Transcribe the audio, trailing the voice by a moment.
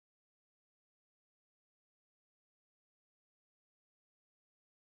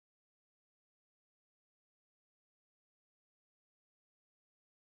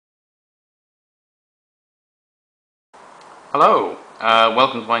Hello,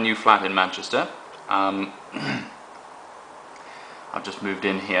 welcome to my new flat in Manchester. I've just moved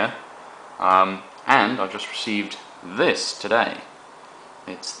in here, and I've just received this today.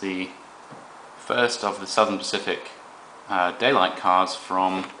 It's the first of the Southern Pacific daylight cars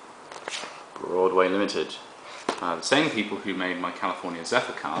from Broadway Limited. The same people who made my California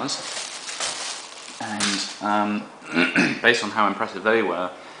Zephyr cars, and based on how impressive they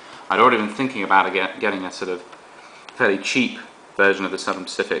were, I'd already been thinking about getting a sort of fairly cheap version of the Southern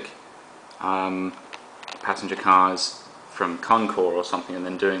Pacific passenger cars from Concours or something, and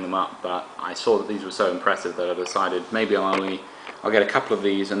then doing them up. But I saw that these were so impressive that I decided maybe I'll get a couple of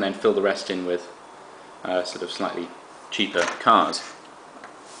these and then fill the rest in with sort of slightly cheaper cars.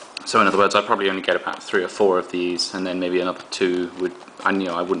 So in other words, I'd probably only get about 3 or 4 of these, and then maybe another 2 would. I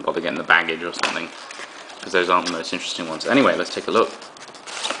wouldn't bother getting the baggage or something, because those aren't the most interesting ones. Anyway, let's take a look.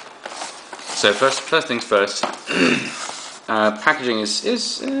 So first things first. Packaging is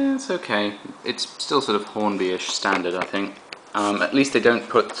it's okay. It's still sort of Hornby-ish standard, I think. At least they don't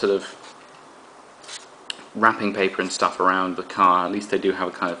put sort of wrapping paper and stuff around the car. At least they do have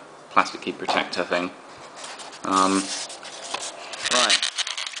a kind of plasticky protector thing.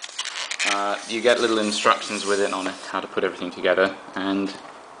 You get little instructions with it on how to put everything together, and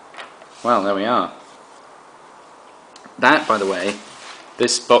well, there we are. That, by the way,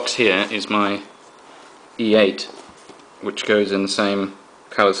 this box here is my E8, which goes in the same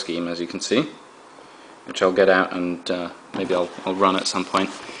colour scheme, as you can see, which I'll get out and maybe I'll run at some point.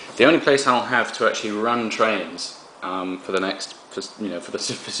 The only place I'll have to actually run trains for the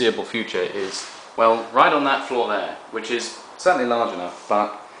foreseeable future is, well, right on that floor there, which is certainly large enough,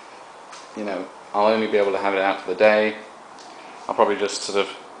 but I'll only be able to have it out for the day. I'll probably just sort of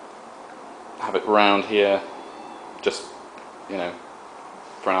have it round here, just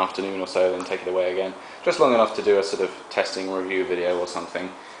for an afternoon or so, then take it away again. Just long enough to do a sort of testing review video or something,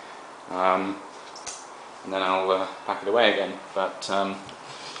 and then I'll pack it away again. But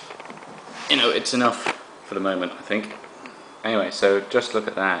it's enough for the moment, I think. Anyway, so just look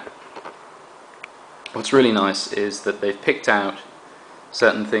at that. What's really nice is that they've picked out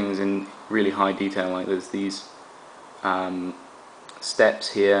certain things in really high detail, like there's these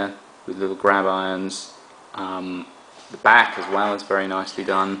steps here with little grab irons. The back as well is very nicely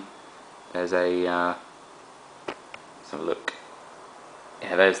done. There's a let's have a look.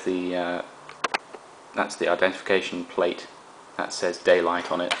 Yeah, there's the that's the identification plate that says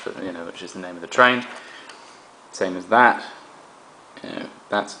daylight on it, for, which is the name of the train. Same as that.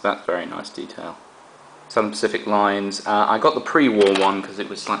 That's very nice detail. Southern Pacific lines. I got the pre-war one because it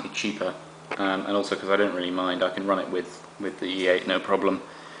was slightly cheaper, and also because I don't really mind. I can run it with the E8, no problem.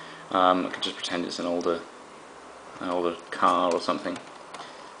 I can just pretend it's an older car or something.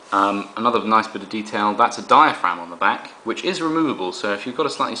 Another nice bit of detail, that's a diaphragm on the back, which is removable, so if you've got a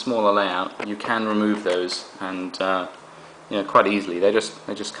slightly smaller layout, you can remove those, and quite easily. They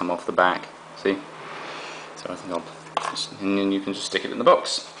just come off the back, see? So I think and then you can just stick it in the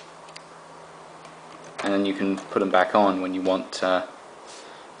box. And then you can put them back on when you want sort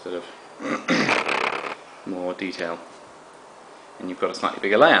of more detail. And you've got a slightly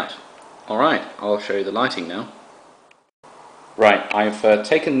bigger layout. Alright, I'll show you the lighting now. Right, I've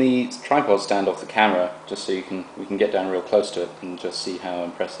taken the tripod stand off the camera just so we can get down real close to it and just see how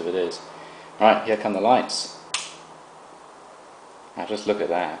impressive it is. Alright, here come the lights. Now just look at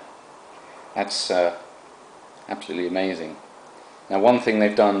that. That's absolutely amazing. Now one thing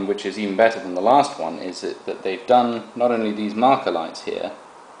they've done which is even better than the last one is that they've done not only these marker lights here,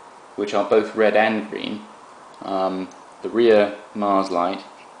 which are both red and green, the rear Mars light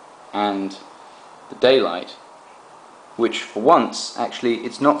and the daylight, which for once actually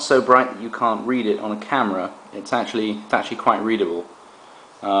it's not so bright that you can't read it on a camera. It's actually quite readable.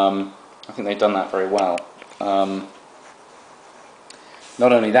 I think they've done that very well.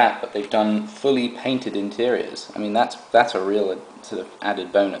 Not only that, but they've done fully painted interiors. I mean, that's a real sort of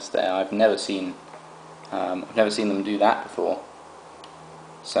added bonus there. I've never seen them do that before.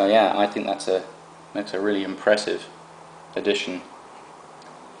 So yeah, I think that's a really impressive addition.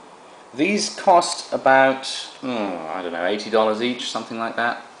 These cost about I don't know, $80 each, something like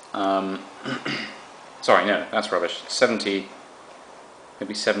that. Sorry, no, that's rubbish.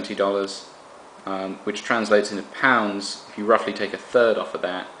 Maybe $70. Which translates into pounds. If you roughly take a third off of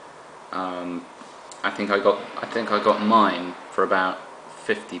that, I think I got mine for about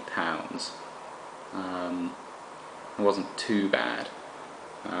 £50. It wasn't too bad,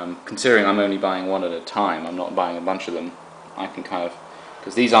 considering I'm only buying one at a time. I'm not buying a bunch of them. I can kind of,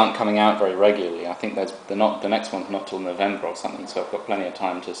 because these aren't coming out very regularly. I think the next one's not till November or something, so I've got plenty of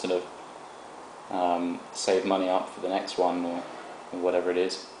time to sort of save money up for the next one, or whatever it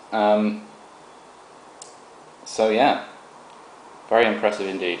is. So yeah, very impressive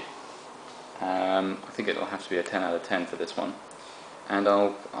indeed. I think it'll have to be a 10 out of 10 for this one, and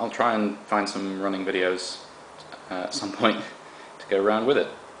I'll try and find some running videos at some point to go around with it.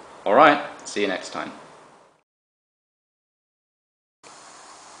 Alright, see you next time.